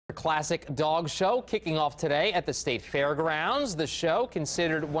Classic dog show kicking off today at the State Fairgrounds. The show,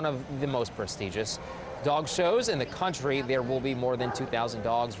 considered one of the most prestigious dog shows in the country. There will be more than 2,000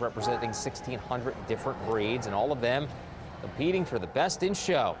 dogs representing 1,600 different breeds, and all of them competing for the best in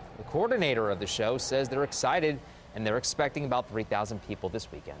show. The coordinator of the show says they're excited and they're expecting about 3,000 people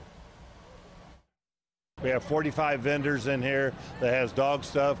this weekend. We have 45 vendors in here that has dog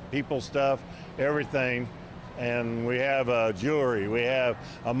stuff, people stuff, everything. And we have jewelry. We have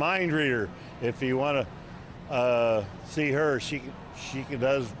a mind reader. If you want to see her, you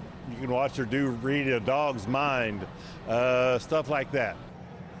can watch her read a dog's mind, stuff like that.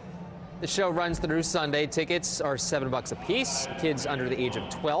 The show runs through Sunday. Tickets are $7 a piece. Kids under the age of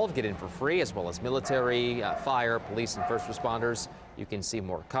 12 get in for free, as well as military, fire, police, and first responders. You can see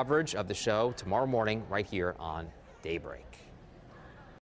more coverage of the show tomorrow morning right here on Daybreak.